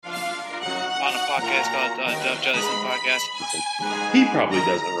podcast called Duff Jellison Podcast. He probably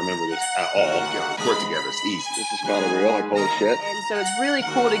doesn't remember this at all. Yeah, we work together. It's easy. This is kind of real. Like, holy shit. And so it's really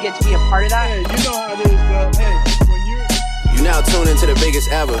cool to get to be a part of that. Hey, you know how it is, bro. Hey, when you now tune into the biggest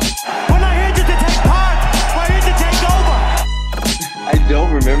ever. We're not here just to take part. We're here to take over. I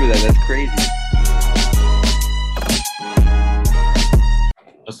don't remember that. That's crazy.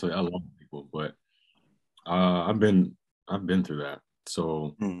 That's what I love people, but I've been through that.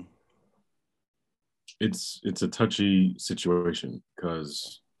 So it's a touchy situation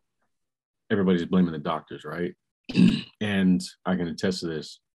because everybody's blaming the doctors, right? And I can attest to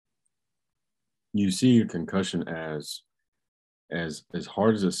this. You see a concussion as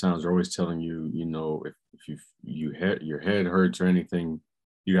hard as it sounds, they're always telling you, you know, if your head hurts or anything,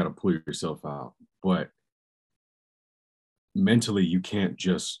 you got to pull yourself out. But mentally, you can't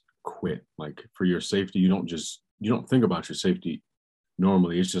just quit. Like, for your safety, you don't think about your safety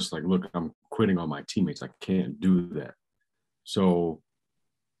normally. It's just like, look, I'm quitting on my teammates. I can't do that. So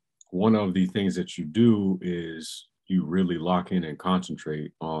one of the things that you do is you really lock in and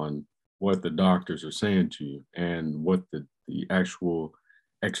concentrate on what the doctors are saying to you and what the actual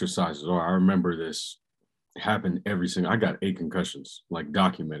exercises are. I remember this happened I got 8 concussions, like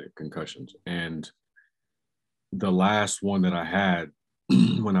documented concussions. And the last one that I had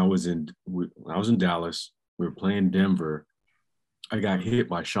when I was in Dallas, we were playing Denver. I got hit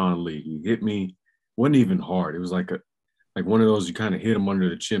by Sean Lee. He hit me, wasn't even hard. It was like one of those, you kind of hit him under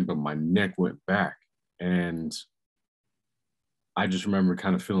the chin, but my neck went back. And I just remember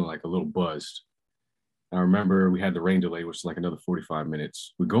kind of feeling like a little buzzed. I remember we had the rain delay, which is like another 45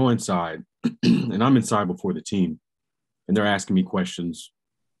 minutes. We go inside, and I'm inside before the team, and they're asking me questions.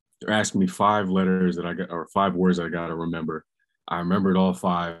 They're asking me 5 letters that I got, or 5 words that I got to remember. I remembered all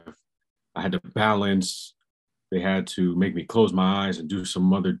 5. I had to balance. They had to make me close my eyes and do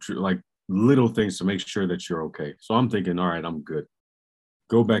some other like little things to make sure that you're okay. So I'm thinking, all right, I'm good.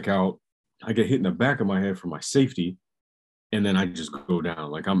 Go back out. I get hit in the back of my head for my safety, and then I just go down,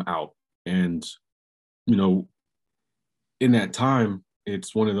 like I'm out. And, you know, in that time,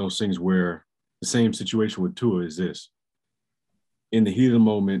 it's one of those things where the same situation with Tua is this. In the heat of the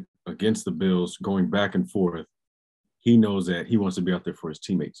moment against the Bills, going back and forth, he knows that he wants to be out there for his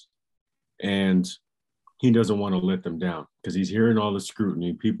teammates. And he doesn't want to let them down because he's hearing all the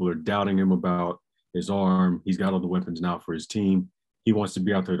scrutiny. People are doubting him about his arm. He's got all the weapons now for his team. He wants to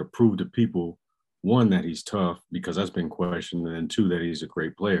be out there to prove to people, 1, that he's tough because that's been questioned, and then 2, that he's a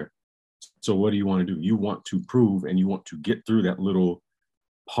great player. So what do you want to do? You want to prove, and you want to get through that little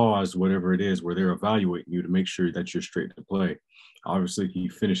pause, whatever it is, where they're evaluating you to make sure that you're straight to play. Obviously, he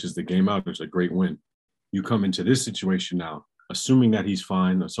finishes the game out. It's a great win. You come into this situation now, assuming that he's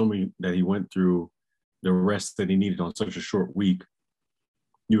fine, assuming that he went through the rest that he needed on such a short week,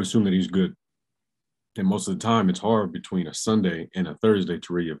 you assume that he's good. And most of the time, it's hard between a Sunday and a Thursday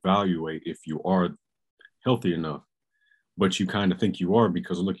to reevaluate if you are healthy enough. But you kind of think you are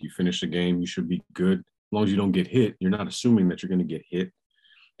because, look, you finished the game, you should be good. As long as you don't get hit, you're not assuming that you're going to get hit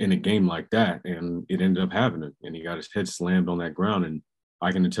in a game like that. And it ended up happening. And he got his head slammed on that ground. And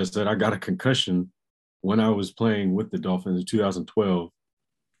I can attest that I got a concussion when I was playing with the Dolphins in 2012.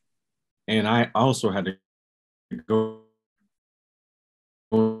 And I also had to go,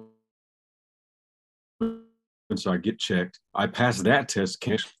 so I get checked. I passed that test,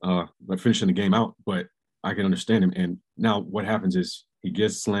 by finishing the game out, but I can understand him. And now what happens is he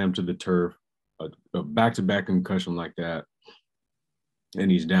gets slammed to the turf, a back-to-back concussion like that, and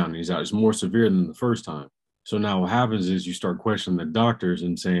he's down and he's out. It's more severe than the first time. So now what happens is you start questioning the doctors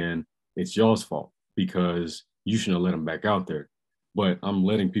and saying it's y'all's fault because you shouldn't have let him back out there. But I'm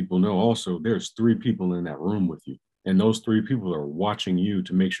letting people know also there's 3 people in that room with you. And those 3 people are watching you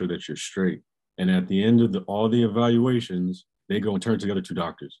to make sure that you're straight. And at the end of all the evaluations, they go and turn to the other 2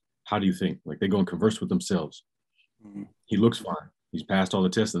 doctors. How do you think? Like, they go and converse with themselves. He looks fine. He's passed all the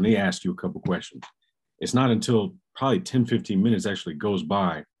tests, and they ask you a couple questions. It's not until probably 10, 15 minutes actually goes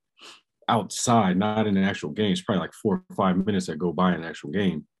by outside, not in an actual game. It's probably like 4 or 5 minutes that go by in an actual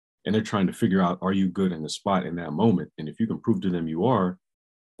game. And they're trying to figure out, are you good in the spot in that moment? And if you can prove to them you are,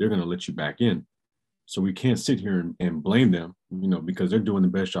 they're going to let you back in. So we can't sit here and blame them, you know, because they're doing the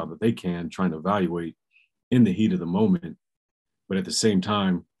best job that they can, trying to evaluate in the heat of the moment. But at the same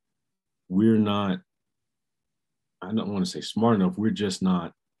time, we're not, I don't want to say smart enough. We're just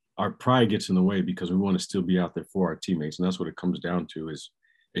not, our pride gets in the way because we want to still be out there for our teammates. And that's what it comes down to is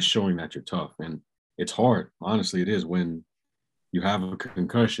showing that you're tough. And it's hard. Honestly, it is when you have a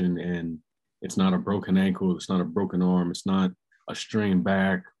concussion and it's not a broken ankle, it's not a broken arm, it's not a strained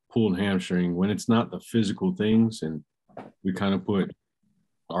back, pulled hamstring, when it's not the physical things. And we kind of put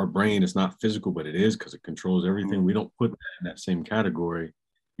our brain is not physical, but it is because it controls everything. We don't put that in that same category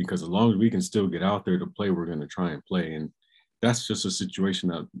because as long as we can still get out there to play, we're going to try and play. And that's just a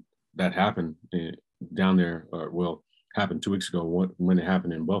situation that happened down there, happened 2 weeks ago when it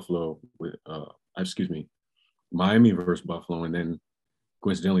happened in Buffalo with, Miami versus Buffalo. And then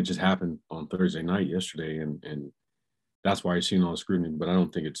coincidentally just happened on Thursday night yesterday. And that's why you're seeing all the scrutiny, but I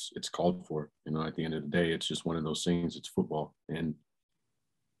don't think it's called for. At the end of the day, it's just one of those things. It's football. And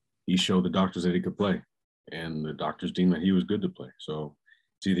he showed the doctors that he could play, and the doctors deemed that he was good to play. So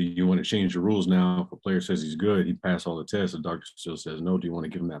it's either you want to change the rules now. If a player says he's good, he passed all the tests, the doctor still says no. Do you want to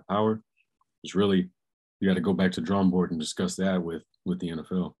give him that power? It's really, you got to go back to the drawing board and discuss that with the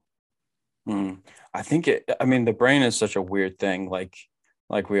NFL. I think the brain is such a weird thing.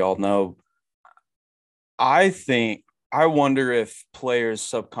 Like we all know. I wonder if players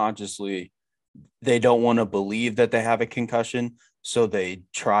subconsciously, they don't want to believe that they have a concussion. So they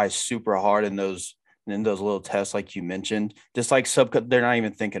try super hard in those little tests, like you mentioned, just like they're not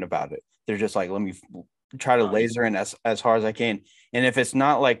even thinking about it. They're just like, let me try to laser in as hard as I can. And if it's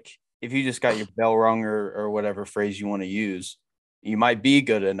not like, if you just got your bell rung or whatever phrase you want to use, you might be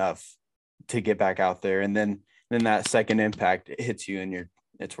good enough to get back out there. And then that second impact hits you and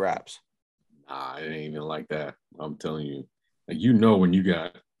it's wraps. Nah, it ain't even like that. I'm telling you, when you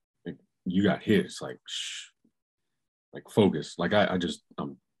got hit, it's like, shh. Like focus. Like I'm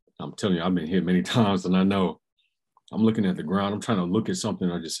telling you, I've been hit many times, and I know I'm looking at the ground. I'm trying to look at something.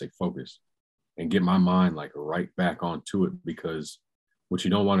 I just say focus and get my mind like right back onto it, because what you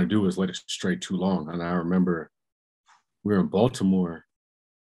don't want to do is let it stray too long. And I remember we were in Baltimore,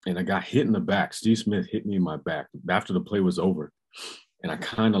 and I got hit in the back. Steve Smith hit me in my back after the play was over, and I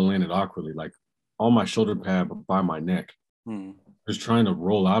kind of landed awkwardly, like on my shoulder pad by my neck. Just trying to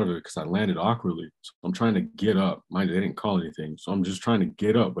roll out of it because I landed awkwardly. So I'm trying to get up. Mind you, they didn't call anything. So I'm just trying to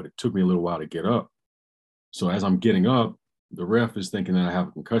get up, but it took me a little while to get up. So as I'm getting up, the ref is thinking that I have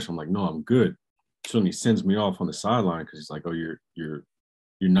a concussion. I'm like, no, I'm good. So then he sends me off on the sideline because he's like, oh, you're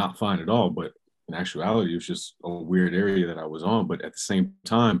not fine at all. But in actuality, it was just a weird area that I was on. But at the same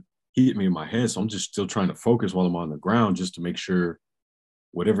time, he hit me in my head. So I'm just still trying to focus while I'm on the ground just to make sure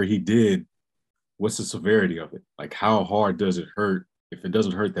whatever he did, what's the severity of it? Like, how hard does it hurt? If it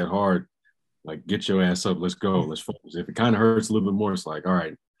doesn't hurt that hard, like, get your ass up. Let's go. Let's focus. If it kind of hurts a little bit more, it's like, all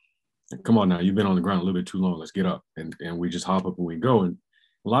right, come on now. You've been on the ground a little bit too long. Let's get up. And we just hop up and we go. And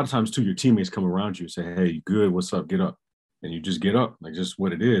a lot of times, too, your teammates come around you and say, hey, you good? What's up? Get up. And you just get up. Like, just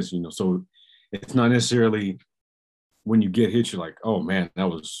what it is, So it's not necessarily when you get hit, you're like, oh, man, that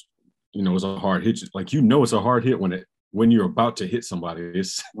was, it was a hard hit. Like, it's a hard hit when you're about to hit somebody.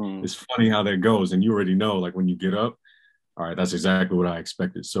 It's funny how that goes. And you already know, like, when you get up, all right, that's exactly what I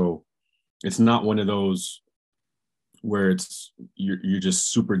expected. So it's not one of those where you're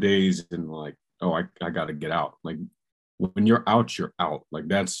just super dazed and like, oh, I got to get out. Like, when you're out, you're out. Like,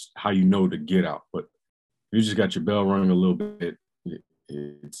 that's how you know to get out. But you just got your bell rung a little bit.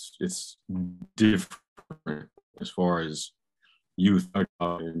 It's different as far as you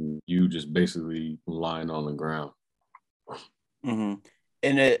and you just basically lying on the ground. Mm-hmm.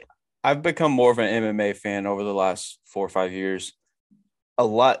 And I've become more of an MMA fan over the last 4 or 5 years. A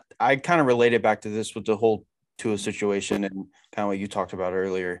lot. I kind of related back to this with the whole Tua situation and kind of what you talked about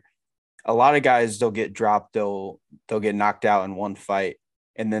earlier. A lot of guys, they'll get dropped, they'll get knocked out in one fight,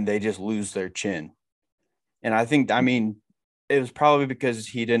 and then they just lose their chin. And I think, it was probably because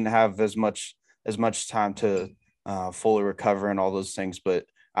he didn't have as much time to fully recover and all those things. But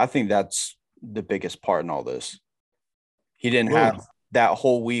I think that's the biggest part in all this. He didn't have that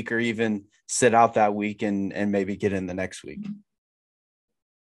whole week or even sit out that week and maybe get in the next week.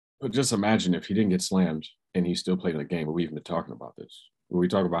 But just imagine if he didn't get slammed and he still played in the game. We've even been talking about this. When we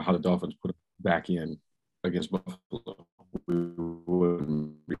talk about how the Dolphins put him back in against Buffalo, we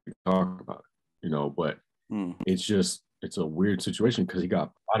wouldn't be talking about it, but it's a weird situation because he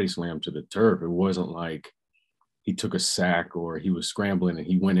got body slammed to the turf. It wasn't like he took a sack or he was scrambling and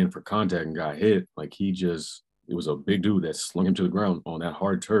he went in for contact and got hit. Like, it was a big dude that slung him to the ground on that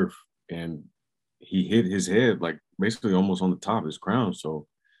hard turf, and he hit his head like basically almost on the top of his crown. So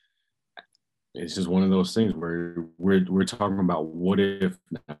it's just one of those things where we're talking about what if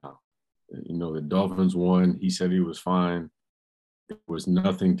now. The Dolphins won. He said he was fine. There was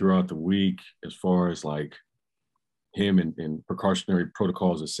nothing throughout the week as far as like him and precautionary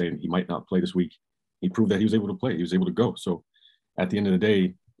protocols that saying he might not play this week. He proved that he was able to play. He was able to go. So at the end of the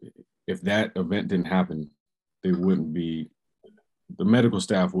day, if that event didn't happen, the medical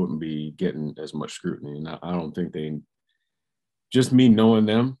staff wouldn't be getting as much scrutiny. And I don't think just me knowing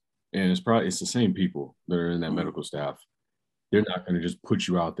them, and it's the same people that are in that medical staff. they're not going to just put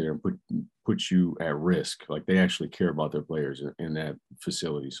you out there and put you at risk. Like, they actually care about their players in that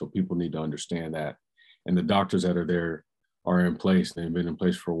facility. So people need to understand that. And the doctors that are there are in place. They've been in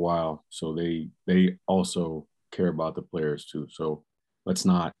place for a while. So they also care about the players too. So let's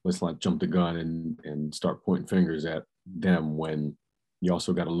not jump the gun and start pointing fingers at them when you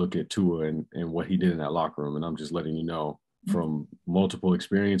also got to look at Tua and what he did in that locker room. And I'm just letting you know from multiple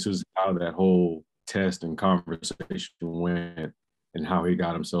experiences how that whole test and conversation went and how he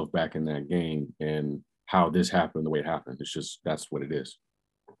got himself back in that game and how this happened the way it happened. It's just, that's what it is.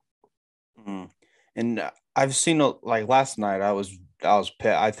 Mm-hmm. And I've seen, like, last night I was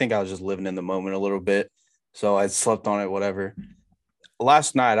I think I was just living in the moment a little bit, so I slept on it, whatever.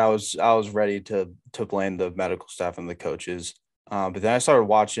 Last night I was ready to blame the medical staff and the coaches, but then I started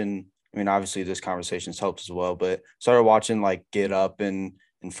watching. I mean, obviously this conversation's helped as well, but started watching like Get Up and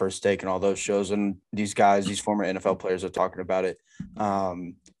First Take and all those shows, and these former NFL players are talking about it. I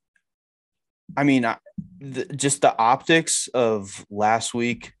mean, just the optics of last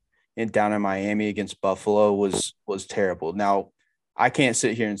week down in Miami against Buffalo was terrible. Now, I can't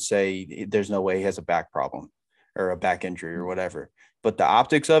sit here and say there's no way he has a back problem or a back injury or whatever, but the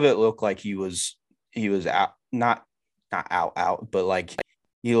optics of it looked like he was out, not out, but like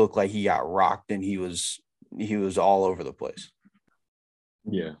he looked like he got rocked and he was all over the place.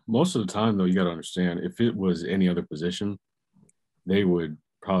 Yeah, most of the time though, you got to understand, if it was any other position, they would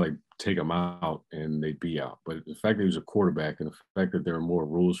probably take him out and they'd be out. But the fact that he was a quarterback and the fact that there are more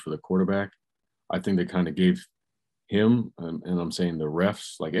rules for the quarterback, I think they kind of gave him, and I'm saying the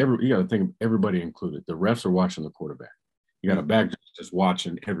refs, like you got to think of everybody included. The refs are watching the quarterback. You got a back just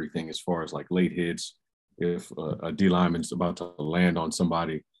watching everything as far as like late hits. If a D lineman's about to land on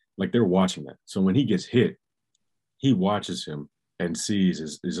somebody, like they're watching that. So when he gets hit, he watches him and sees,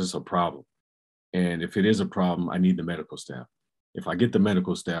 is this a problem? And if it is a problem, I need the medical staff. If I get the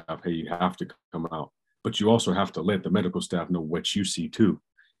medical staff, hey, you have to come out. But you also have to let the medical staff know what you see too.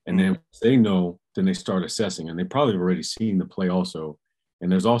 And then once they know, then they start assessing. And they probably have already seen the play also.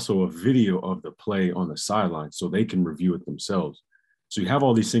 And there's also a video of the play on the sideline so they can review it themselves. So you have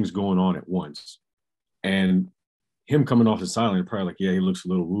all these things going on at once. And him coming off the sideline, probably like, yeah, he looks a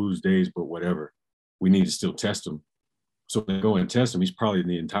little woozy days, but whatever. We need to still test him. So when they go and test him, he's probably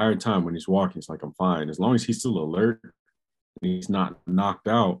the entire time when he's walking, it's like, I'm fine. As long as he's still alert and he's not knocked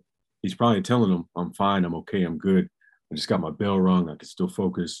out, he's probably telling them, I'm fine, I'm okay, I'm good. I just got my bell rung, I can still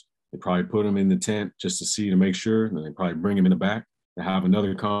focus. They probably put him in the tent just to make sure, and then they probably bring him in the back to have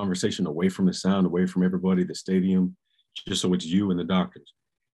another conversation away from the sound, away from everybody, the stadium, just so it's you and the doctors.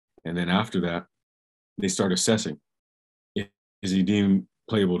 And then after that, they start assessing. Is he deemed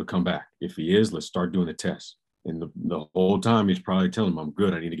playable to come back? If he is, let's start doing the test. And the whole time he's probably telling him, I'm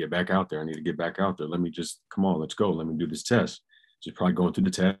good. I need to get back out there. Let me just, come on, let's go. Let me do this test. So he's probably going through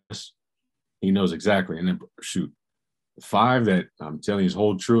the test. He knows exactly. And then shoot, 5 that I'm telling you is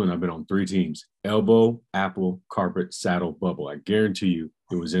hold true. And I've been on 3 teams: elbow, apple, carpet, saddle, bubble. I guarantee you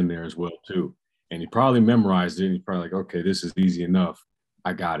it was in there as well too. And he probably memorized it. And he's probably like, okay, this is easy enough.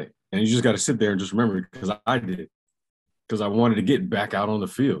 I got it. And you just got to sit there and just remember it, because I did, because I wanted to get back out on the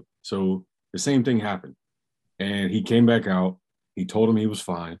field. So the same thing happened. And he came back out. He told him he was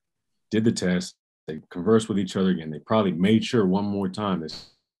fine, did the test. They conversed with each other again. They probably made sure one more time. They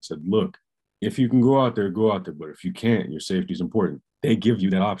said, look, if you can go out there, go out there. But if you can't, your safety is important. They give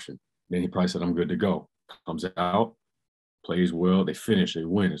you that option. Then he probably said, I'm good to go. Comes out, plays well. They finish, they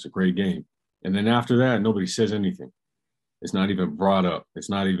win. It's a great game. And then after that, nobody says anything. It's not even brought up. It's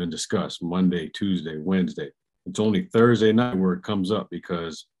not even discussed. Monday, Tuesday, Wednesday. It's only Thursday night where it comes up,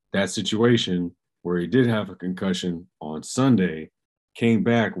 because that situation where he did have a concussion on Sunday, came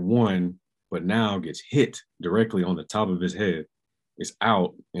back, won, but now gets hit directly on the top of his head, is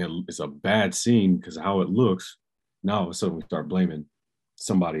out, and it's a bad scene because of how it looks. Now all of a sudden we start blaming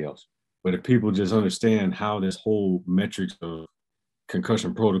somebody else. But if people just understand how this whole metrics of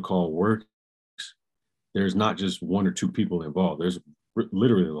concussion protocol works, there's not just 1 or 2 people involved. There's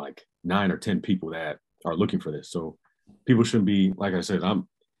literally like 9 or 10 people that are looking for this. So people shouldn't be, like I said,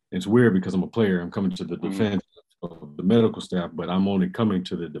 it's weird because I'm a player. I'm coming to the defense of the medical staff, but I'm only coming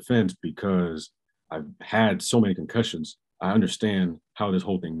to the defense because I've had so many concussions. I understand how this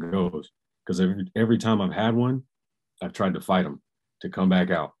whole thing goes, because every time I've had one, I've tried to fight them to come back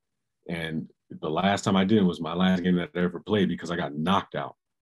out. And the last time I did was my last game that I ever played, because I got knocked out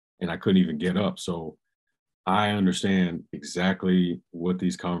and I couldn't even get up. So I understand exactly what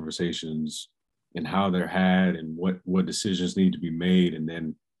these conversations and how they're had and what decisions need to be made. And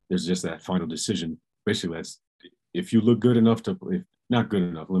then there's just that final decision. Basically, that's if you look good enough if not good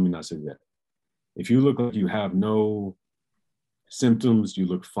enough, let me not say that. If you look like you have no symptoms, you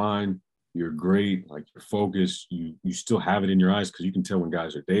look fine, you're great, like you're focused, you still have it in your eyes because you can tell when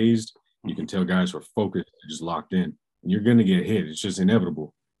guys are dazed, you can tell guys are focused, they're just locked in. And you're gonna get hit. It's just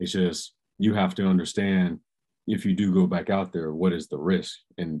inevitable. It's just you have to understand if you do go back out there, what is the risk?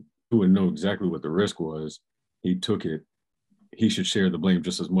 And who would know exactly what the risk was, he took it. He should share the blame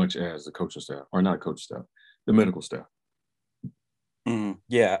just as much as the coaching staff, or not coaching staff, the medical staff.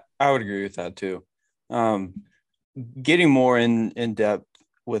 Yeah, I would agree with that too. Getting more in depth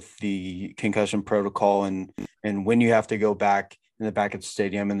with the concussion protocol and when you have to go back in the back of the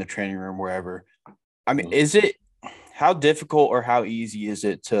stadium, in the training room, wherever. I mean, how difficult or how easy is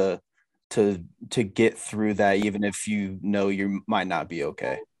it to get through that, even if you know you might not be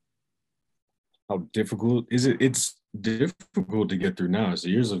okay? How difficult is it? It's difficult to get through now. As the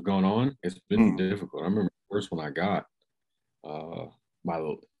years have gone on, it's been difficult. I remember the first one I got,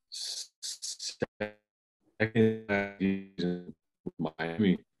 my second season with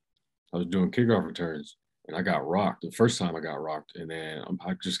Miami, I was doing kickoff returns and I got rocked. The first time I got rocked, and then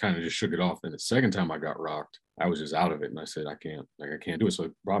I just kind of just shook it off. And the second time I got rocked, I was just out of it. And I said, I can't do it. So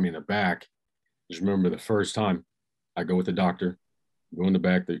it brought me in the back. Just remember the first time I go with the doctor, go in the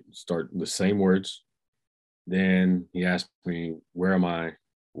back, they start the same words. Then he asked me, where am I?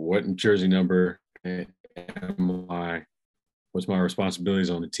 What jersey number am I? What's my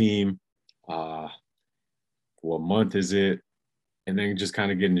responsibilities on the team? What month is it? And then just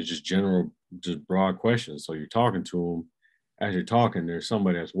kind of getting to just general, just broad questions. So you're talking to them. As you're talking, there's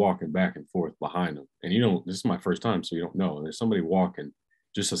somebody that's walking back and forth behind them. And this is my first time, so you don't know. And there's somebody walking,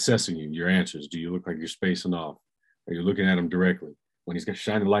 just assessing you, your answers. Do you look like you're spacing off? Are you looking at them directly? When he's going to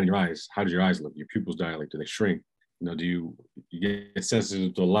shine the light in your eyes, how do your eyes look? Your pupils dilate? Do they shrink? Do you get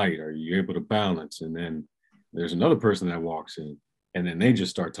sensitive to light? Are you able to balance? And then there's another person that walks in, and then they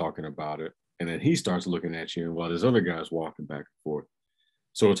just start talking about it. And then he starts looking at you, and while there's other guys walking back and forth.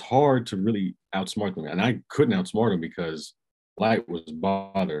 So it's hard to really outsmart them. And I couldn't outsmart them because light was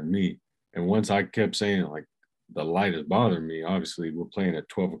bothering me. And once I kept saying, like, the light is bothering me, obviously we're playing at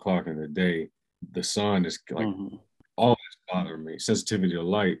 12 o'clock in the day. The sun is like, all is bothering me, sensitivity to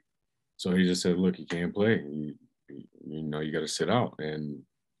light. So he just said, look, you can't play. You got to sit out. And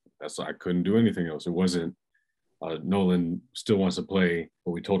I couldn't do anything else. It wasn't, Nolan still wants to play,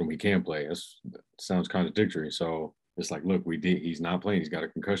 but we told him he can't play. That sounds contradictory. So it's like, look, he's not playing. He's got a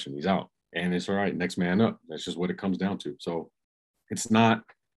concussion. He's out. And it's all right. Next man up. That's just what it comes down to. So it's not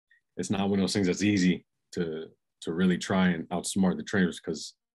one of those things that's easy to really try and outsmart the trainers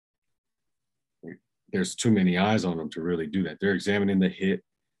because there's too many eyes on them to really do that. They're examining the hit.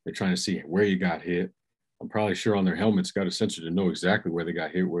 They're trying to see where you got hit. I'm probably sure on their helmets got a sensor to know exactly where they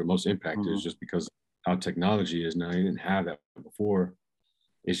got hit, where the most impact is, just because how technology is now. You didn't have that before.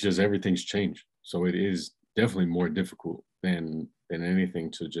 It's just everything's changed. So it is definitely more difficult than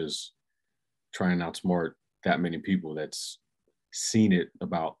anything to just try and outsmart that many people that's seen it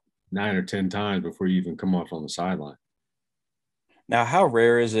about 9 or 10 times before you even come off on the sideline. Now, how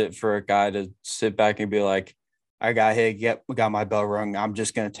rare is it for a guy to sit back and be like, I got hit, yep, we got my bell rung, I'm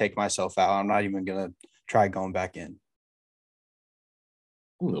just going to take myself out. I'm not even going to try going back in.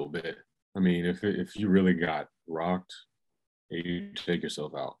 A little bit. I mean, if you really got rocked, you take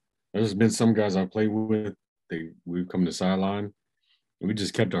yourself out. There's been some guys I played with, we've come to the sideline, and we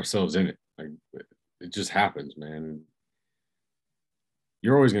just kept ourselves in it. Like, it just happens, man.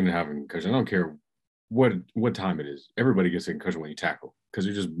 You're always going to have a concussion. I don't care what time it is. Everybody gets a concussion when you tackle because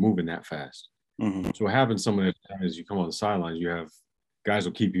you're just moving that fast. So what happens some of the time is you come on the sidelines, you have guys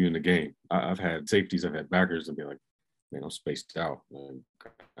will keep you in the game. I've had safeties, I've had backers and be like, man, I'm spaced out.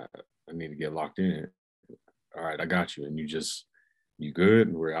 I need to get locked in. All right, I got you. And you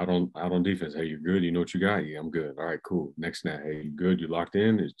good? We're out on defense. Hey, you're good? You know what you got? Yeah, I'm good. All right, cool. Next snap. Hey, you good? You locked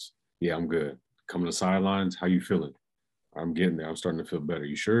in? Yeah, I'm good. Coming to the sidelines, how you feeling? I'm getting there. I'm starting to feel better.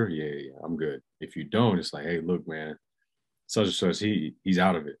 You sure? Yeah, I'm good. If you don't, it's like, hey, look, man, such and such, he's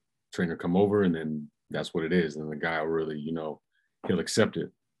out of it. Trainer come over, and then that's what it is. And the guy will really, he'll accept it.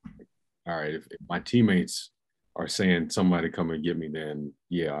 All right, if my teammates are saying somebody come and get me, then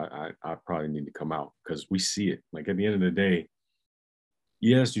yeah, I probably need to come out because we see it. Like at the end of the day,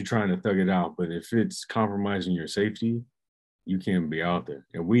 yes, you're trying to thug it out, but if it's compromising your safety, you can't be out there.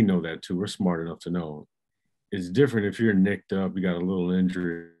 And we know that too. We're smart enough to know. It's different if you're nicked up, you got a little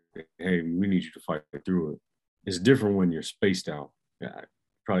injury, hey, we need you to fight through it. It's different when you're spaced out. Yeah,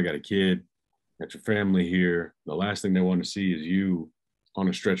 probably got a kid, got your family here. The last thing they want to see is you on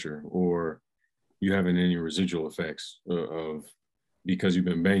a stretcher or you having any residual effects of because you've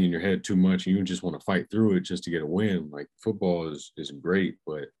been banging your head too much and you just want to fight through it just to get a win. Like football is great,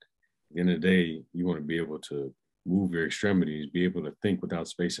 but at the end of the day, you want to be able to move your extremities, be able to think without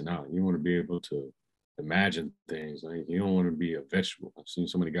spacing out. You want to be able to imagine things. Like, you don't want to be a vegetable. I've seen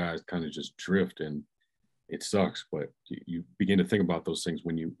so many guys kind of just drift, and it sucks. But you begin to think about those things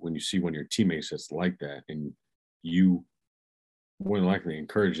when you see one of your teammates that's like that, and you more than likely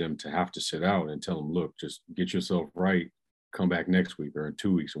encourage them to have to sit out and tell them, look, just get yourself right, come back next week or in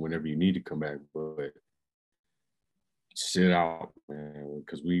 2 weeks or whenever you need to come back. But sit out, man,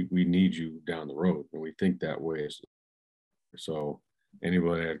 because we need you down the road, and we think that way. So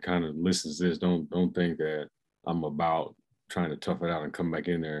anybody that kind of listens to this, don't think that I'm about trying to tough it out and come back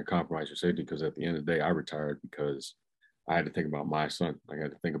in there and compromise your safety, because at the end of the day, I retired because I had to think about my son. I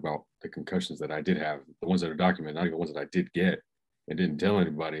had to think about the concussions that I did have, the ones that are documented, not even the ones that I did get and didn't tell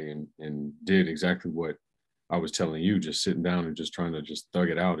anybody, and did exactly what I was telling you, just sitting down and just trying to just thug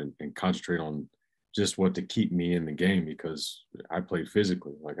it out and concentrate on just what to keep me in the game, because I played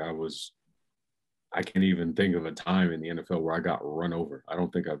physically. Like, I can't even think of a time in the NFL where I got run over. I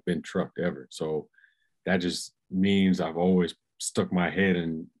don't think I've been trucked ever. So that just means I've always stuck my head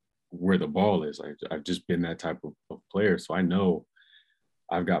in where the ball is. I've just been that type of player. So I know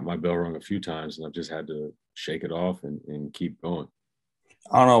I've got my bell rung a few times, and I've just had to shake it off and keep going.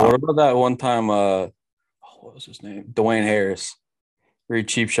 I don't know. What about that one time, what was his name? Dwayne Harris, where he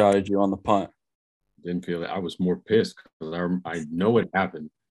cheap shotted you on the punt? Didn't feel it. I was more pissed because I know it happened,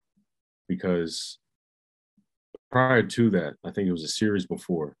 because prior to that, I think it was a series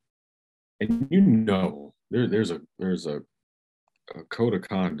before, and there's a code of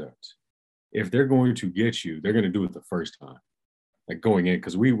conduct. If they're going to get you, they're going to do it the first time, like going in,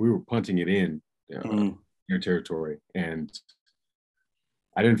 because we were punting it in your territory, and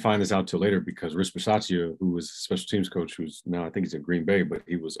I didn't find this out till later because Rich Bisaccia, who was special teams coach, who's now I think he's at Green Bay, but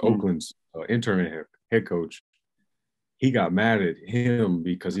he was Oakland's interim head coach. He got mad at him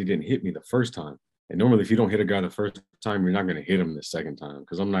because he didn't hit me the first time. And normally, if you don't hit a guy the first time, you're not going to hit him the second time,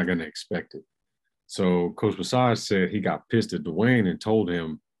 because I'm not going to expect it. So Coach Bisaccia said he got pissed at Dwayne and told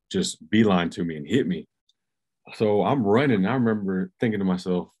him, just beeline to me and hit me. So I'm running. I remember thinking to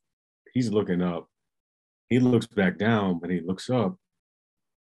myself, he's looking up. He looks back down, but he looks up.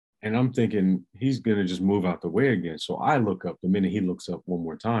 And I'm thinking he's going to just move out the way again. So I look up the minute he looks up one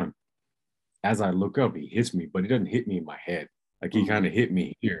more time. As I look up, he hits me, but he doesn't hit me in my head. Like, he kind of hit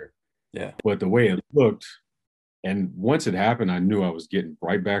me here. Yeah. But the way it looked, and once it happened, I knew I was getting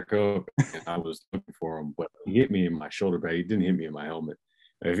right back up, and I was looking for him. But he hit me in my shoulder pad. He didn't hit me in my helmet.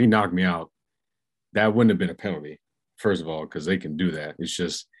 If he knocked me out, that wouldn't have been a penalty, first of all, because they can do that. It's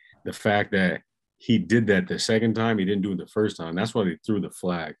just the fact that he did that the second time. He didn't do it the first time. That's why they threw the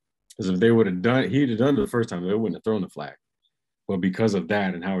flag. Because if they would have done – he'd have done it the first time, they wouldn't have thrown the flag. But because of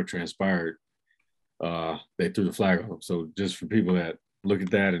that and how it transpired, they threw the flag on him. So just for people that look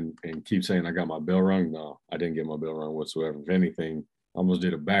at that and keep saying I got my bell rung, no, I didn't get my bell rung whatsoever. If anything, I almost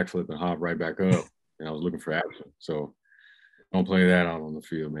did a backflip and hopped right back up, and I was looking for action. So don't play that out on the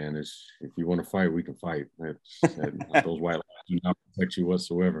field, man. If you want to fight, we can fight. Those white lines do not protect you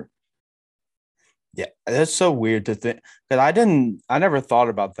whatsoever. Yeah, that's so weird to think, because I never thought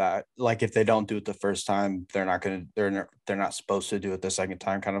about that. Like, if they don't do it the first time, they're not supposed to do it the second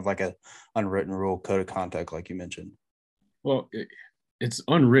time, kind of like a unwritten rule, code of conduct, like you mentioned. Well, it's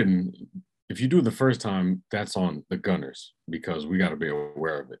unwritten. If you do it the first time, that's on the gunners, because we got to be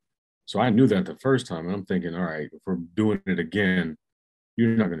aware of it. So I knew that the first time, and I'm thinking, all right, if we're doing it again,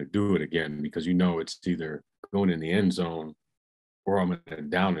 you're not going to do it again, because you know it's either going in the end zone or I'm going to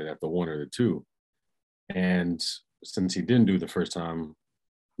down it at the 1 or the 2. And since he didn't do it the first time,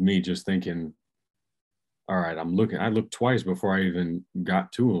 me just thinking, all right, I looked twice before I even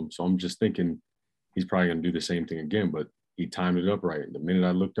got to him. So I'm just thinking he's probably going to do the same thing again, but he timed it up right. The minute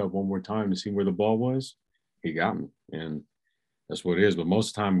I looked up one more time to see where the ball was, he got me. And that's what it is. But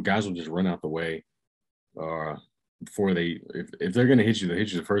most of the time, guys will just run out the way before if they're going to hit you, they'll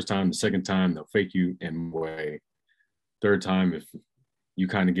hit you the first time. The second time, they'll fake you in way. Third time, if you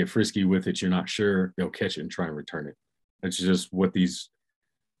kind of get frisky with it, you're not sure, they'll catch it and try and return it. That's just what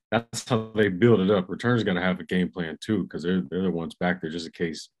that's how they build it up. Returners got to have a game plan too, because they're the ones back there just in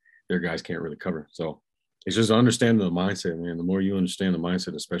case their guys can't really cover. So it's just understanding the mindset, man. The more you understand the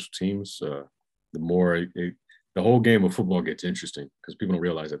mindset of special teams, the more the whole game of football gets interesting, because people don't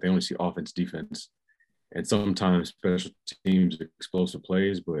realize that they only see offense, defense, and sometimes special teams explosive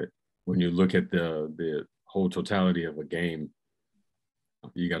plays. But when you look at the whole totality of a game,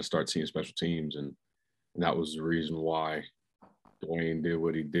 you got to start seeing special teams, and that was the reason why Dwayne did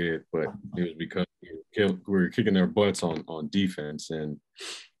what he did. But it was because we were kicking their butts on defense, and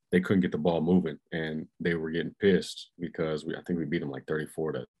they couldn't get the ball moving, and they were getting pissed because I think we beat them like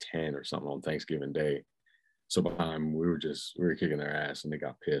 34-10 or something on Thanksgiving Day. So by the time we were kicking their ass and they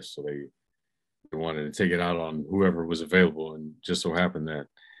got pissed. So they wanted to take it out on whoever was available. And just so happened that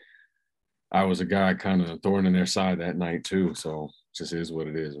I was a guy kind of thorn in their side that night too. So it just is what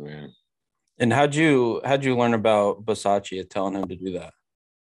it is, man. And how'd you learn about Bisaccia telling him to do that?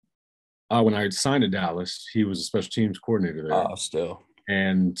 When I signed to Dallas, he was a special teams coordinator there. Oh, still.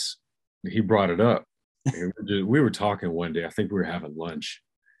 And he brought it up. We were talking one day. I think we were having lunch.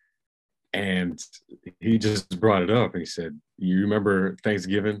 And he just brought it up. And he said, "You remember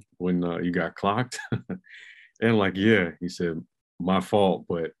Thanksgiving when you got clocked?" And like, yeah. He said, "My fault,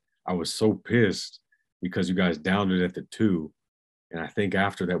 but I was so pissed because you guys downed it at the 2. And I think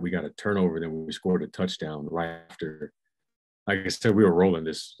after that, we got a turnover. Then we scored a touchdown right after. Like I said, we were rolling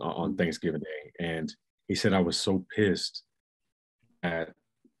this on Thanksgiving Day. And he said, I was so pissed that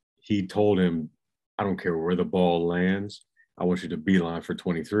he told him, I don't care where the ball lands. I want you to beeline for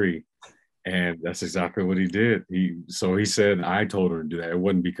 23. And that's exactly what he did. So he said, I told him to do that. It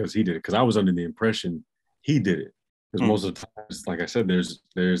wasn't because he did it, because I was under the impression he did it. Because most of the times, like I said,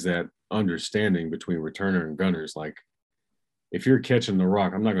 there's that understanding between returner and gunners. Like, if you're catching the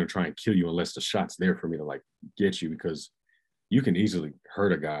rock, I'm not going to try and kill you unless the shot's there for me to like get you, because you can easily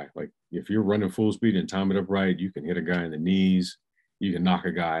hurt a guy. Like if you're running full speed and time it up right, you can hit a guy in the knees, you can knock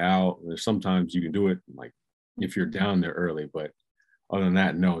a guy out. There's sometimes you can do it like if you're down there early, but other than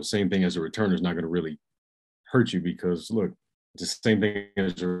that, no. Same thing as a returner is not going to really hurt you, because look, it's the same thing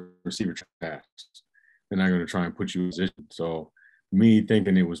as a receiver pass. They're not going to try and put you in position. So me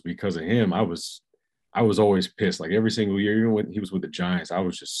thinking it was because of him, I was always pissed. Like every single year, even when he was with the Giants, I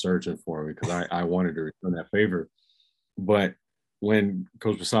was just searching for him because I wanted to return that favor. But when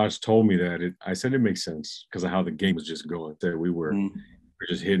Coach Bisaccia told me that, I said it makes sense because of how the game was just going. That we were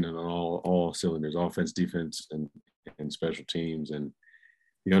just hitting it on all cylinders, offense, defense, and special teams. And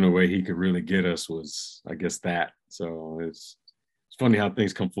the only way he could really get us was, I guess, that. So it's funny how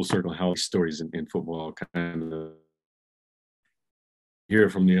things come full circle, how stories in football kind of hear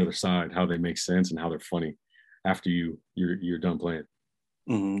from the other side, how they make sense and how they're funny after you're done playing.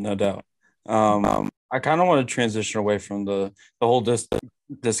 No doubt. I kind of want to transition away from the whole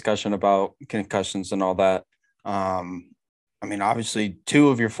discussion about concussions and all that. I mean, obviously, 2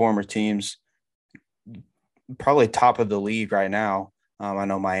 of your former teams, probably top of the league right now. I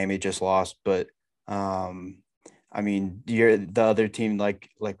know Miami just lost, but I mean, you're the other team, like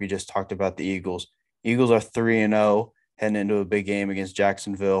we just talked about, the Eagles. Eagles are 3-0 heading into a big game against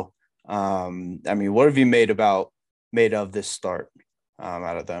Jacksonville. I mean, what have you made of this start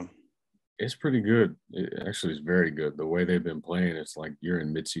out of them? It's pretty good. It actually is very good. The way they've been playing, it's like you're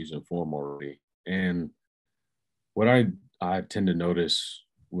in midseason form already. And what I tend to notice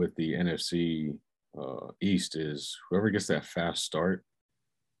with the NFC East is whoever gets that fast start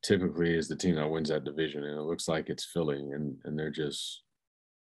typically is the team that wins that division. And it looks like it's Philly, and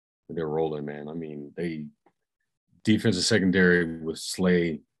they're rolling, man. I mean, defensive secondary with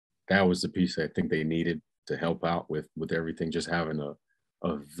Slay, that was the piece I think they needed to help out with everything, just having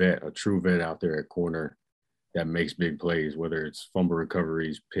a true vet out there at corner that makes big plays, whether it's fumble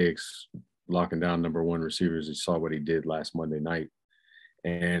recoveries, picks, locking down number 1 receivers. You saw what he did last Monday night.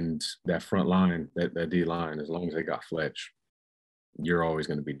 And that front line, that D line, as long as they got Fletch, you're always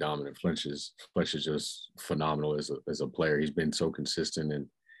going to be dominant. Fletch is just phenomenal as a player. He's been so consistent, and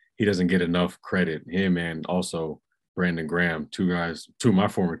he doesn't get enough credit. Him and also Brandon Graham, 2 of my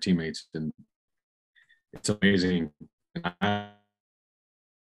former teammates, and it's amazing.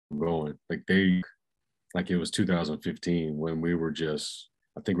 Going like it was 2015 when we were just,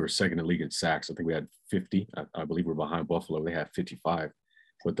 I think we were second in the league in sacks. I think we had 50. I believe we're behind Buffalo. They had 55,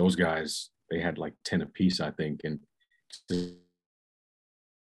 but those guys, they had like 10 apiece, I think. And the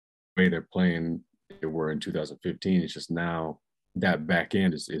way they're playing, they were in 2015. It's just now that back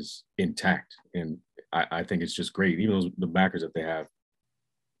end is intact, and I think it's just great. Even the backers that they have,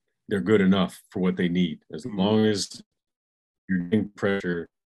 they're good enough for what they need. As long as you're getting pressure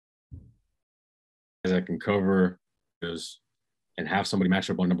that can cover and have somebody match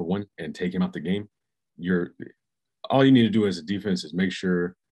up on number 1 and take him out the game, all you need to do as a defense is make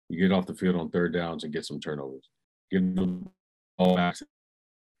sure you get off the field on 3rd downs and get some turnovers. Give the ball back,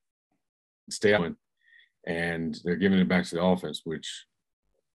 stay on, and they're giving it back to the offense, which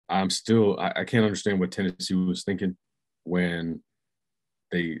I can't understand what Tennessee was thinking when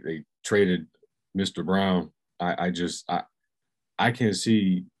they traded Mr. Brown. I can't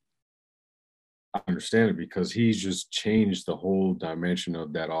see. I understand it because he's just changed the whole dimension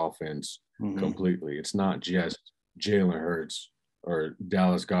of that offense completely. It's not just Jalen Hurts or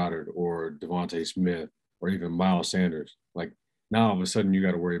Dallas Goedert or Devontae Smith or even Miles Sanders. Like now all of a sudden you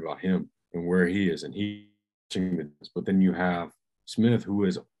got to worry about him and where he is. And he's but then you have Smith, who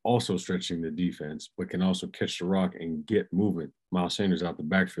is also stretching the defense, but can also catch the rock and get movement. Miles Sanders out the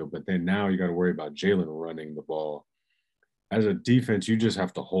backfield, but then now you got to worry about Jalen running the ball. As a defense, you just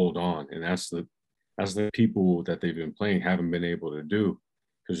have to hold on, and that's the people that they've been playing haven't been able to do,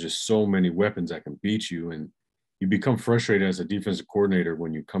 because there's so many weapons that can beat you, and you become frustrated as a defensive coordinator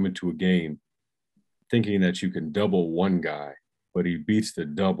when you come into a game thinking that you can double one guy, but he beats the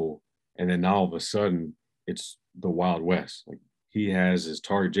double, and then all of a sudden it's the Wild West. Like, he has his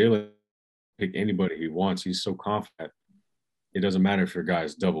target. Jalen pick anybody he wants. He's so confident. It doesn't matter if your guy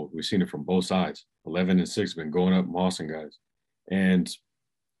is doubled. We've seen it from both sides. 11 and 6 been going up mossing guys. And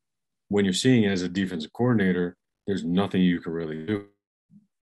when you're seeing it as a defensive coordinator, there's nothing you can really do.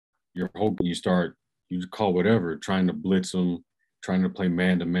 You're hoping you call whatever, trying to blitz them, trying to play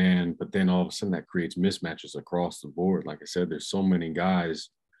man-to-man, but then all of a sudden that creates mismatches across the board. Like I said, there's so many guys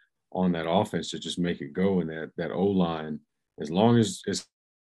on that offense to just make it go, and that O-line, as long as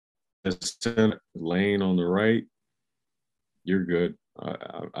it's lane on the right, you're good.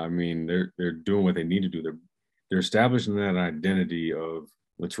 I mean, they're doing what they need to do. They're establishing that identity of,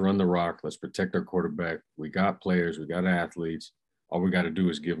 let's run the rock, let's protect our quarterback. We got players, we got athletes. All we got to do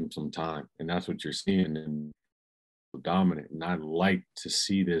is give them some time, and that's what you're seeing. And dominant. And I like to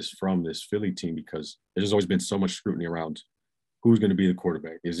see this from this Philly team, because there's always been so much scrutiny around who's going to be the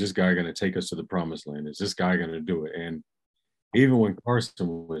quarterback. Is this guy going to take us to the promised land? Is this guy going to do it? And even when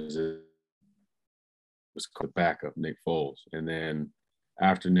Carson was the backup, Nick Foles, and then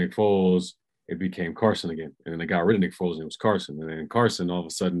after Nick Foles, it became Carson again. And then they got rid of Nick Foles and it was Carson. And then Carson, all of a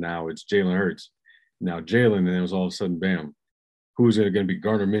sudden now it's Jalen Hurts. Now Jalen, and it was all of a sudden, bam, who's going to be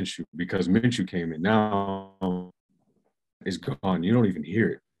Gardner Minshew? Because Minshew came in. Now it's gone. You don't even hear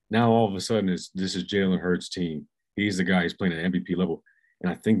it. Now all of a sudden this is Jalen Hurts' team. He's the guy who's playing at MVP level.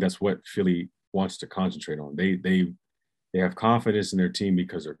 And I think that's what Philly wants to concentrate on. They have confidence in their team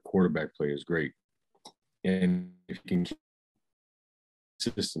because their quarterback play is great. And if you can keep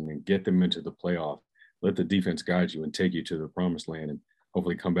consistent and get them into the playoff, let the defense guide you and take you to the promised land, and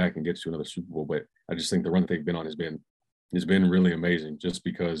hopefully come back and get to another Super Bowl. But I just think the run that they've been on has been really amazing, just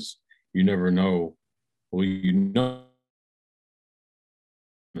because you never know. Well, you know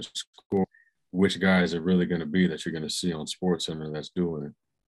score which guys are really going to be that you're going to see on SportsCenter that's doing it.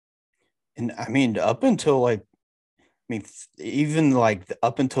 And I mean, up until even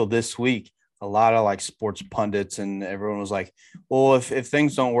up until this week, a lot of sports pundits and everyone was like, well, if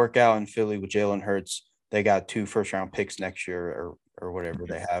things don't work out in Philly with Jalen Hurts, they got 2 first-round picks next year or whatever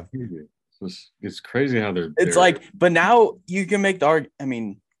they have. It's crazy how they're – It's but now you can make the argument. I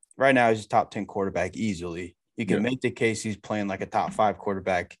mean, right now he's a top 10 quarterback easily. You can make the case he's playing like a top 5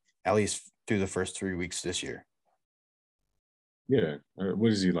 quarterback, at least through the first 3 weeks this year. Yeah.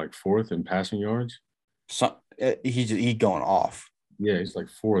 What is he, 4th in passing yards? So he going off. Yeah, he's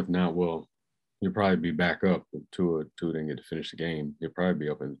 4th now. Well, he'll probably be back up. Tua didn't get to finish the game. He'll probably be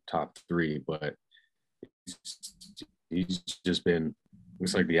up in the top 3, but he's just been –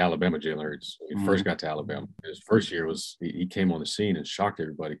 looks like the Alabama Jalen Hurts. He first got to Alabama. His first year was he came on the scene and shocked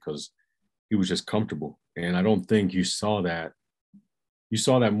everybody because he was just comfortable. And I don't think you saw that. You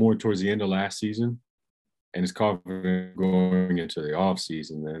saw that more towards the end of last season, and his confidence going into the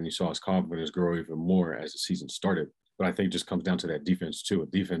offseason. Then you saw his confidence grow even more as the season started. But I think it just comes down to that defense too. A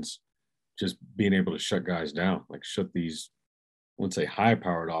defense just being able to shut guys down, shut these, I wouldn't say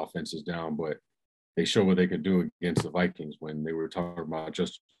high-powered offenses down, but they show what they could do against the Vikings when they were talking about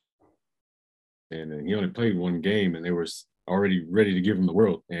just – and he only played one game, and they were already ready to give him the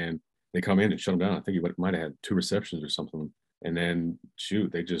world. And they come in and shut him down. I think he might have had 2 receptions or something. And then,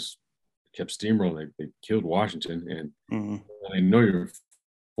 they just kept steamrolling. They killed Washington. And I know your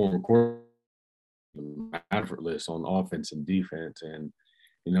former quarterback effortless on offense and defense. And,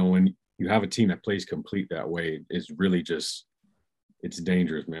 when you have a team that plays complete that way, it's really just – it's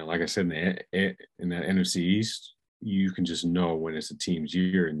dangerous, man. Like I said, in that NFC East, you can just know when it's a team's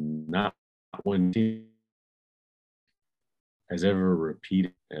year, and not one team has ever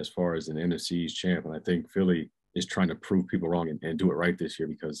repeated as far as an NFC East champ. And I think Philly is trying to prove people wrong and do it right this year,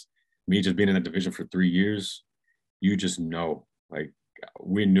 because me just being in that division for 3 years, you just know,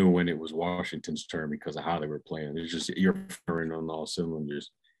 we knew when it was Washington's turn because of how they were playing. It's just you're firing on all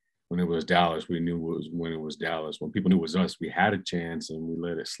cylinders. When it was Dallas, we knew when it was Dallas. When people knew it was us, we had a chance and we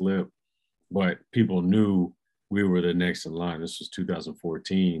let it slip. But people knew we were the next in line. This was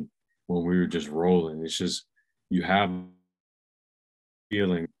 2014 when we were just rolling. It's just you have a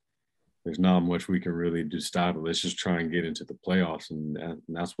feeling there's not much we can really do stop it. Let's just try and get into the playoffs, and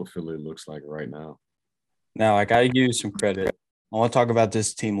that's what Philly looks like right now. Now, I got to give you some credit. I want to talk about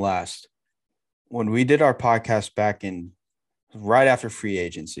this team last. when we did our podcast back in right after free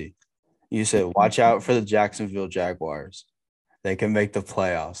agency, you said, watch out for the Jacksonville Jaguars. They can make the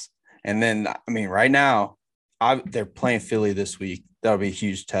playoffs. And then, I mean, right now, they're playing Philly this week. That'll be a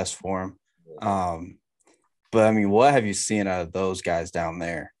huge test for them. But, I mean, what have you seen out of those guys down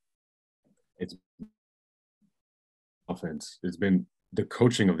there? It's offense. It's been the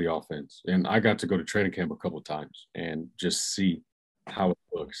coaching of the offense. And I got to go to training camp a couple of times and just see how it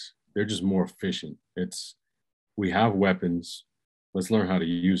looks. They're just more efficient. We have weapons. Let's learn how to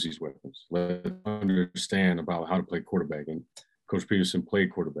use these weapons. Let's understand about how to play quarterback. And Coach Peterson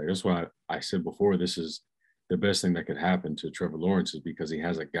played quarterback. That's why I said before, this is the best thing that could happen to Trevor Lawrence, is because he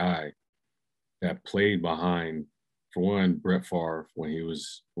has a guy that played behind, for one, Brett Favre when he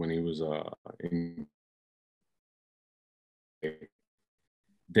was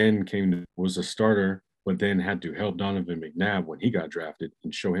was a starter, but then had to help Donovan McNabb when he got drafted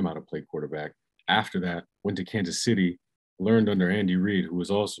and show him how to play quarterback. After that, went to Kansas City, learned under Andy Reid,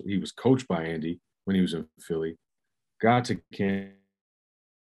 he was coached by Andy when he was in Philly, got to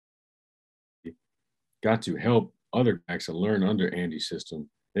help other backs and learn under Andy's system,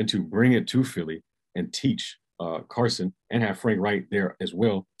 then to bring it to Philly and teach Carson, and have Frank Wright there as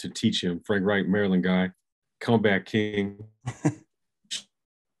well to teach him. Frank Wright, Maryland guy, comeback king,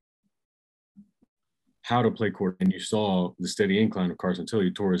 how to play court. And you saw the steady incline of Carson until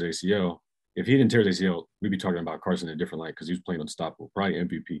he tore his ACL. If he didn't tear his ACL, we'd be talking about Carson in a different light because he was playing unstoppable, probably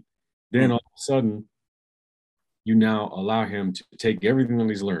MVP. Then all of a sudden, you now allow him to take everything that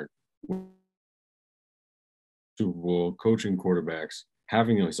he's learned, Super Bowl, coaching quarterbacks,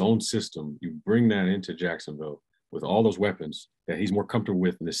 having his own system. You bring that into Jacksonville with all those weapons that he's more comfortable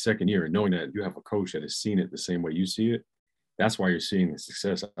with in his second year, and knowing that you have a coach that has seen it the same way you see it. That's why you're seeing the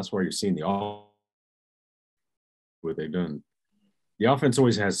success. That's why you're seeing what they've done. The offense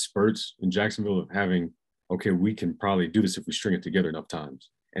always has spurts in Jacksonville of having, okay, we can probably do this if we string it together enough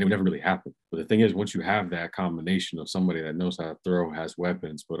times. And it would never really happen. But the thing is, once you have that combination of somebody that knows how to throw, has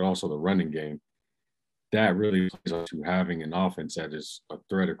weapons, but also the running game, that really plays up to having an offense that is a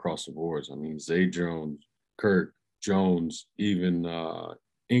threat across the boards. I mean, Zay Jones, Kirk, Jones, even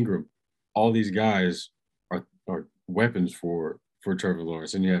Ingram, all these guys are weapons for Trevor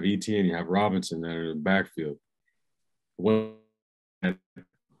Lawrence. And you have ETN, you have Robinson that are in the backfield.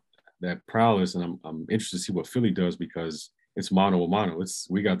 That prowess, and I'm interested to see what Philly does, because it's mano a mano.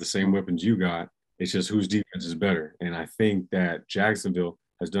 We got the same weapons you got. It's just whose defense is better. And I think that Jacksonville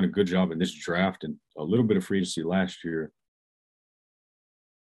has done a good job in this draft and a little bit of free agency last year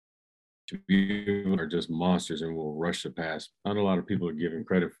to be able to just monsters and will rush the pass. Not a lot of people are giving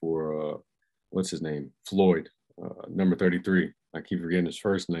credit for what's his name? Floyd, number 33. I keep forgetting his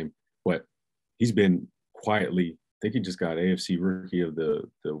first name, but he's been quietly. I think he just got AFC Rookie of the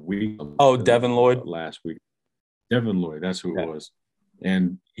Week. Devin Lloyd last week. Devin Lloyd, that's who it was.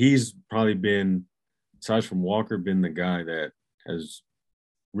 And he's probably been, aside from Walker, been the guy that has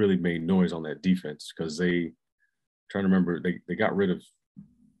really made noise on that defense, because they got rid of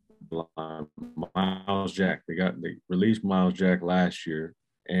Miles Jack. They released Miles Jack last year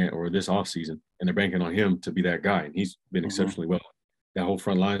or this offseason, and they're banking on him to be that guy. And he's been exceptionally well. That whole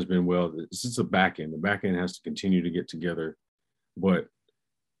front line has been well. This is the back end. The back end has to continue to get together. But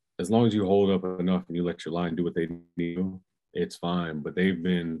as long as you hold up enough and you let your line do what they need to, it's fine. But I've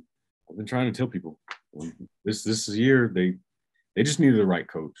been trying to tell people, this is a year they just needed the right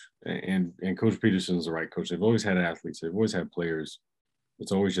coach. And Coach Peterson is the right coach. They've always had athletes. They've always had players.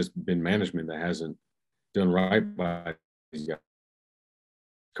 It's always just been management that hasn't done right by these guys.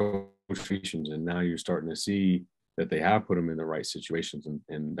 Coaches, and now you're starting to see that they have put them in the right situations,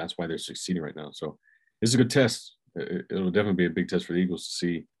 and that's why they're succeeding right now. So this is a good test. It'll definitely be a big test for the Eagles to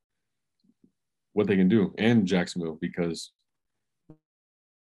see what they can do, and Jacksonville, because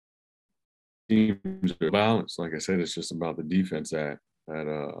teams are balanced. Like I said, it's just about the defense that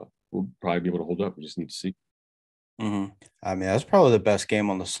will probably be able to hold up. We just need to see. Mm-hmm. I mean, that's probably the best game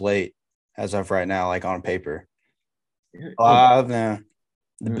on the slate as of right now, like on paper. The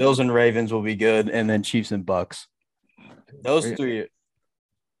Bills and Ravens will be good, and then Chiefs and Bucks. Those three.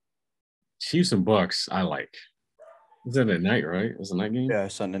 Chiefs and Bucks, I like. Is that at night, right? It's a night game? Yeah,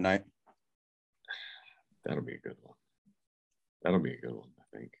 Sunday night. That'll be a good one. I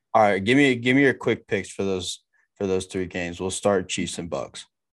think. All right, give me your quick picks for those three games. We'll start Chiefs and Bucks.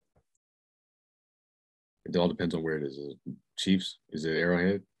 It all depends on where it is. Is it Chiefs? Is it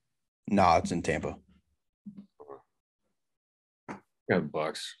Arrowhead? No, it's in Tampa. Got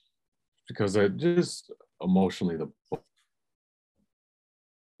Bucks, because just emotionally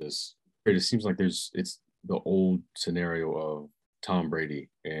it seems like it's the old scenario of Tom Brady,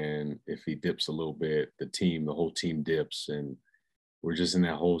 and if he dips a little bit, the whole team dips, and we're just in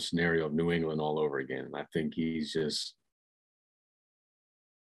that whole scenario of New England all over again. And I think he's just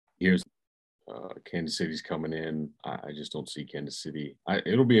here's Kansas City's coming in. I just don't see Kansas City.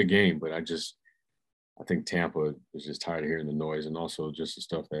 It'll be a game, but I think Tampa is just tired of hearing the noise, and also just the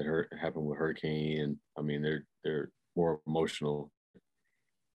stuff that happened with Hurricane Ian. I mean, they're more emotional.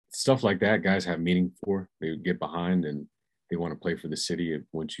 Stuff like that, guys have meaning for. They get behind and they want to play for the city.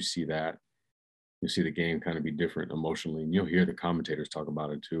 Once you see that, you see the game kind of be different emotionally, and you'll hear the commentators talk about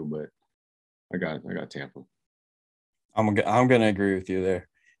it too. But I got Tampa. I'm gonna agree with you there,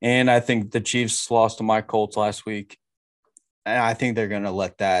 and I think the Chiefs lost to my Colts last week, and I think they're gonna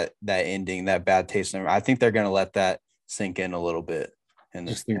let that ending, that bad taste, I think they're gonna let that sink in a little bit. And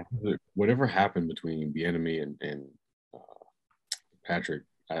just think whatever happened between Bieniemy and Patrick,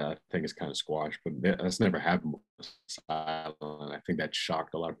 I think it's kind of squashed, but that's never happened before. And I think that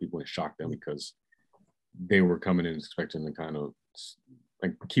shocked a lot of people and shocked them because they were coming in expecting to kind of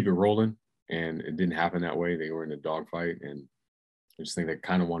like keep it rolling, and it didn't happen that way. They were in a dogfight, and I just think they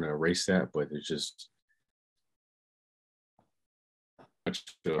kind of want to erase that, but it's just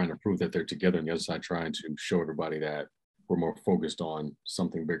trying to prove that they're together, and the other side trying to show everybody that we're more focused on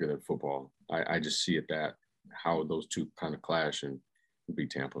something bigger than football. I just see it that how those two kind of clash and beat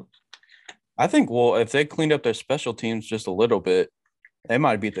Tampa. I think, well, if they cleaned up their special teams just a little bit, they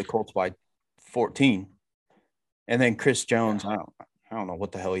might beat the Colts by 14. And then Chris Jones, I don't know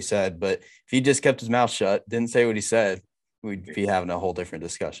what the hell he said, but if he just kept his mouth shut, didn't say what he said, we'd be having a whole different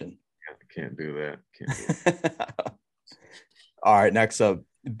discussion. Can't do that. All right, next up,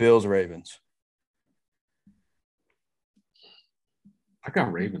 Bills Ravens. I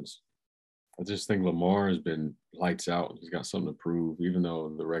got Ravens. I just think Lamar has been lights out. He's got something to prove, even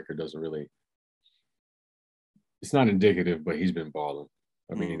though the record doesn't really – it's not indicative, but he's been balling.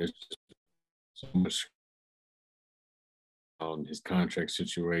 I mean, there's just so much on his contract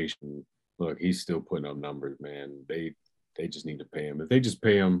situation. Look, he's still putting up numbers, man. They just need to pay him. If they just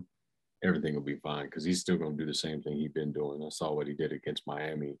pay him, everything will be fine because he's still going to do the same thing he's been doing. I saw what he did against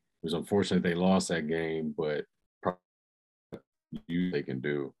Miami. It was unfortunate they lost that game, but they can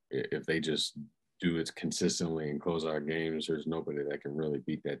do if they just do it consistently and close out games. There's nobody that can really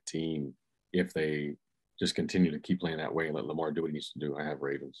beat that team if they just continue to keep playing that way and let Lamar do what he needs to do. I have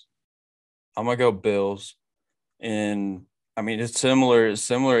Ravens. I'm gonna go Bills, and I mean it's similar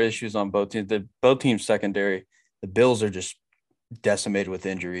issues on both teams. Both teams secondary. The Bills are just decimated with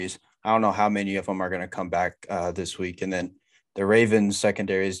injuries. I don't know how many of them are going to come back this week, and then the Ravens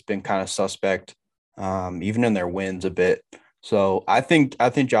secondary has been kind of suspect, even in their wins a bit. So I think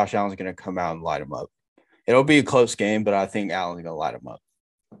Josh Allen's going to come out and light him up. It'll be a close game, but I think Allen's going to light him up.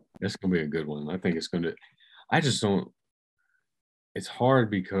 That's going to be a good one. I think it's going to – I just don't – it's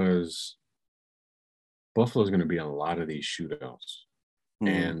hard because Buffalo's going to be on a lot of these shootouts.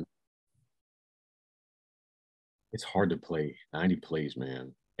 And it's hard to play 90 plays,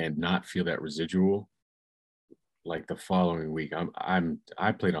 man, and not feel that residual. Like the following week,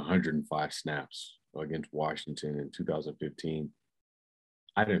 I played 105 snaps against Washington in 2015.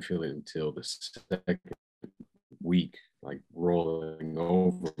 I didn't feel it until the second week, like rolling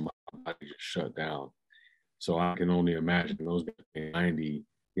over, my body just shut down. So I can only imagine those 90.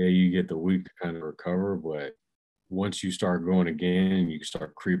 Yeah, you get the week to kind of recover, but once you start going again, you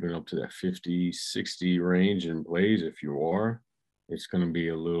start creeping up to that 50, 60 range in plays. If you are, it's going to be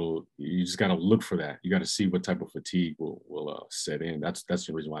a little, you just got to look for that. You got to see what type of fatigue will set in. That's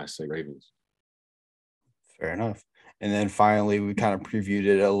the reason why I say Ravens. Fair enough. And then finally, we kind of previewed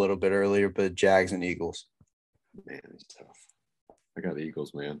it a little bit earlier, but Jags and Eagles. Man, it's tough. I got the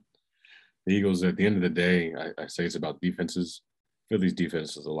Eagles, man. The Eagles, at the end of the day, I say it's about defenses. Philly's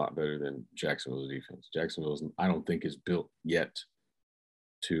defense is a lot better than Jacksonville's defense. Jacksonville's, I don't think, is built yet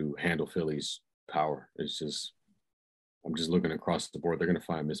to handle Philly's power. It's just, I'm just looking across the board. They're going to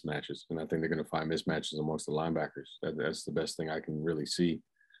find mismatches, and I think they're going to find mismatches amongst the linebackers. That's the best thing I can really see.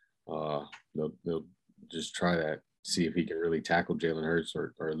 They'll just try that, see if he can really tackle Jalen Hurts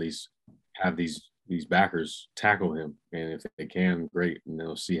or at least have these backers tackle him. And if they can, great. And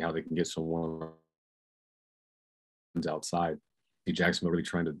they'll see how they can get someone outside. See Jacksonville really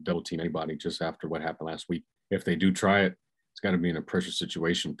trying to double team anybody just after what happened last week. If they do try it, it's got to be in a pressure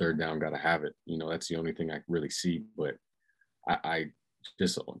situation. Third down, got to have it. That's the only thing I really see. But I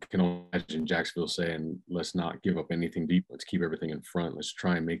just can imagine Jacksonville saying, let's not give up anything deep. Let's keep everything in front. Let's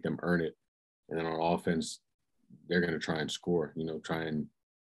try and make them earn it. And then on offense, they're going to try and score, try and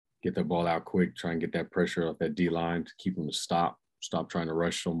get the ball out quick, try and get that pressure off that D-line to keep them to stop trying to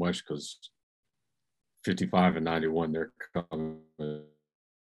rush so much, because 55 and 91, they're coming.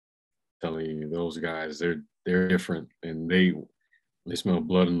 Telling you, those guys, they're different, and they smell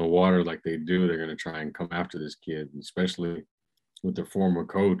blood in the water like they do. They're going to try and come after this kid, especially with their former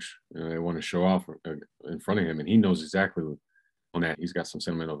coach. They want to show off in front of him, and he knows exactly on that. He's got some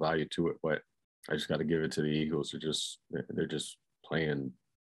sentimental value to it, but I just got to give it to the Eagles. They're just playing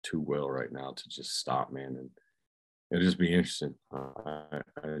too well right now to just stop, man. And it'll just be interesting. I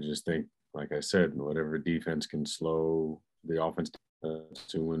just think, like I said, whatever defense can slow the offense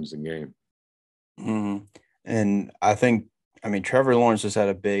to wins the game. Mm-hmm. And I mean, Trevor Lawrence has had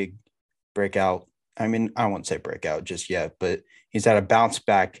a big breakout. I mean, I wouldn't say breakout just yet, but he's had a bounce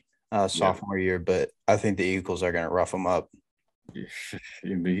back sophomore year. But I think the Eagles are going to rough him up.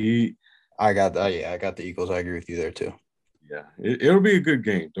 I got the Eagles. I agree with you there too. Yeah, it'll be a good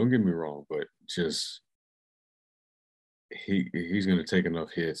game. Don't get me wrong, but just he's going to take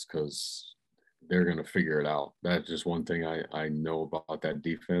enough hits because they're going to figure it out. That's just one thing I know about that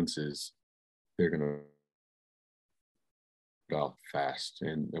defense is they're going to get out fast.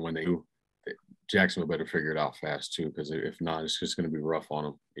 And when they do, Jacksonville better figure it out fast too, because if not, it's just going to be rough on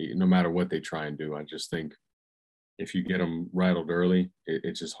them. No matter what they try and do, I just think if you get them rattled early,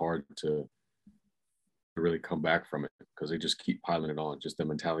 it's just hard to really come back from it because they just keep piling it on. Just the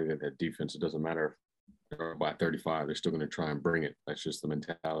mentality of that defense, it doesn't matter if they're by 35, they're still going to try and bring it. That's just the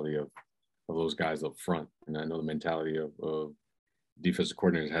mentality of those guys up front. And I know the mentality of defensive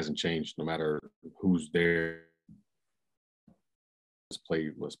coordinators hasn't changed no matter who's there.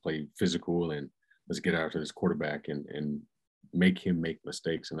 Let's play physical and let's get after this quarterback and make him make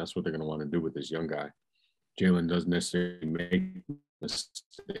mistakes. And that's what they're going to want to do with this young guy. Jalen doesn't necessarily make mistakes.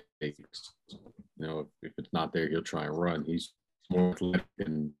 If it's not there, he'll try and run. He's more athletic,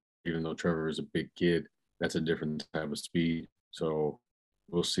 and even though Trevor is a big kid, that's a different type of speed. So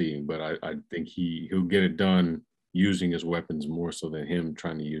we'll see. But I think he'll get it done using his weapons more so than him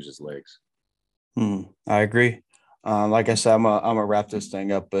trying to use his legs. I agree. Like I said, I'm gonna wrap this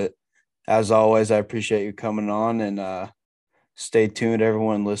thing up. But as always, I appreciate you coming on, and stay tuned,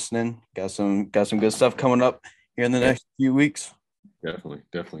 everyone listening. Got some good stuff coming up here in the next few weeks.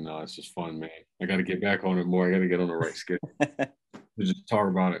 Definitely. No, it's just fun, man. I got to get back on it more. I got to get on the right schedule to just talk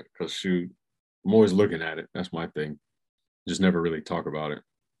about it because, shoot, I'm always looking at it. That's my thing. Just never really talk about it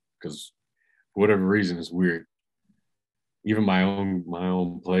because for whatever reason, it's weird. Even my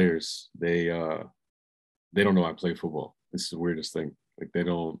own players, they don't know I play football. This is the weirdest thing. Like they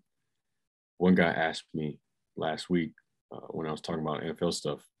don't. One guy asked me last week when I was talking about NFL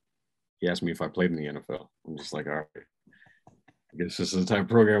stuff. He asked me if I played in the NFL. I'm just like, all right. I guess this is the type of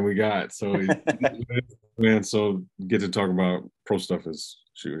program we got. So, man, so get to talk about pro stuff it's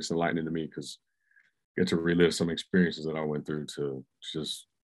enlightening to me because I get to relive some experiences that I went through to just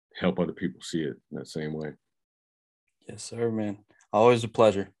help other people see it in that same way. Yes, sir, man. Always a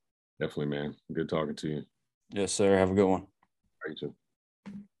pleasure. Definitely, man. Good talking to you. Yes, sir. Have a good one. You too.